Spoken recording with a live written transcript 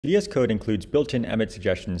VS Code includes built-in emmet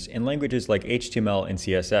suggestions in languages like HTML and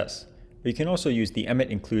CSS, but you can also use the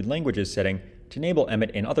emmet.includeLanguages setting to enable emmet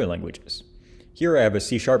in other languages. Here I have a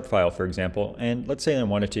C# file, for example, and let's say I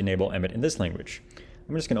wanted to enable emmet in this language.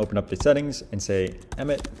 I'm just going to open up the settings and say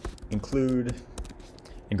emmet include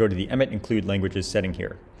and go to the emmet.includeLanguages setting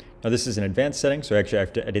here. Now this is an advanced setting, so actually I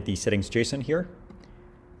have to edit the settings JSON here.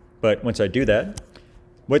 But once I do that,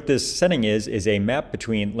 what this setting is a map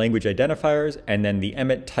between language identifiers and then the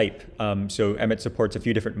emmet type. So emmet supports a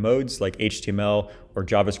few different modes like HTML or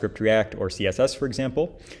JavaScript React or CSS, for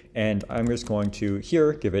example. And I'm just going to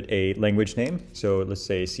here give it a language name. So let's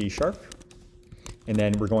say C#. And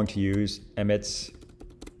then we're going to use emmet's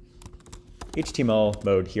HTML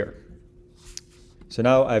mode here. So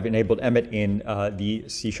now I've enabled emmet in the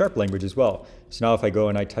C# language as well. So now if I go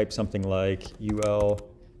and I type something like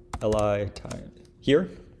ULLI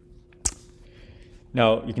here,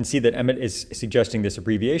 now you can see that emmet is suggesting this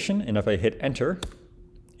abbreviation, and if I hit enter,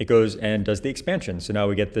 it goes and does the expansion. So now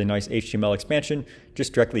we get the nice HTML expansion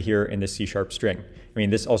just directly here in this C# string. I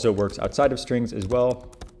mean, this also works outside of strings as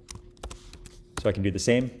well. So I can do the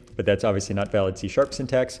same, but that's obviously not valid C#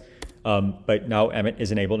 syntax. But now emmet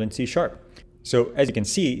is enabled in C#. So as you can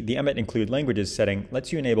see, the emmet.includeLanguages setting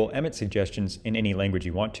lets you enable emmet suggestions in any language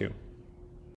you want to.